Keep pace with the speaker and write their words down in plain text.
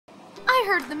I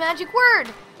heard the magic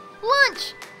word.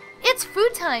 Lunch. It's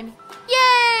food time.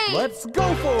 Yay! Let's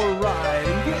go for a ride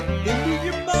and get into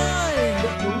your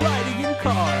mind. Riding in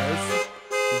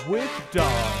cars with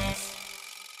dogs.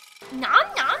 Nom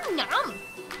nom nom.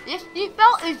 This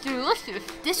seatbelt is delicious.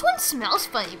 This one smells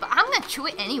funny, but I'm gonna chew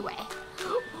it anyway.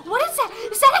 What is that?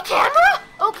 Is that a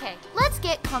camera? Okay, let's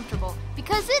get comfortable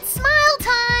because it's smile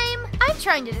time. I'm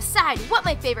trying to decide what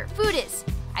my favorite food is.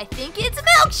 I think it's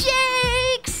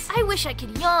milkshakes. I wish I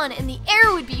could yawn and the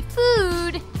air would be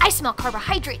food. I smell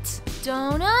carbohydrates.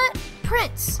 Donut.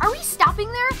 Prince, are we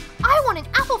stopping there? I want an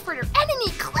apple fritter and an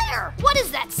eclair. What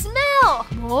is that smell?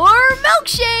 More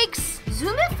milkshakes.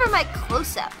 Zoom in for my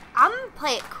close-up. I'm gonna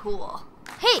play it cool.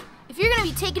 Hey, if you're gonna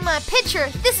be taking my picture,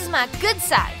 this is my good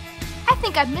side. I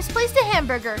think I've misplaced a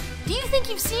hamburger. Do you think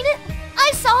you've seen it?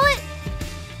 I saw it.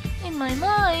 In my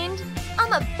mind,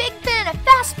 I'm a big fan of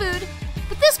fast food,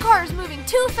 but this car is moving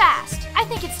too fast. I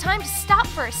think it's time to stop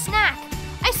for a snack.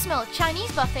 I smell a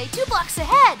Chinese buffet 2 blocks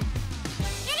ahead.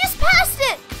 You just passed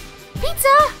it!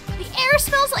 Pizza! The air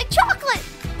smells like chocolate!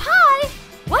 Pie!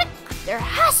 What? There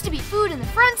has to be food in the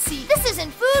front seat. This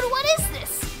isn't food, what is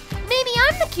this? Maybe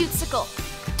I'm the cutesicle.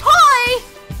 Toy!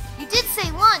 You did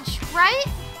say lunch, right?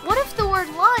 What if the word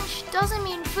lunch doesn't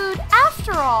mean food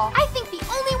after all? I think the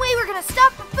only way we're gonna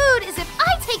stop for food is if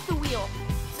I take the wheel.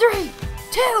 3,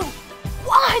 2,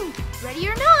 1! Ready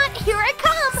or not, here I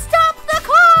come! Stop the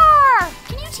car!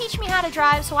 Can you teach me how to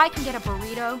drive so I can get a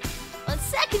burrito? On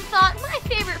second thought, my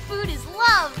favorite food is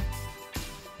love.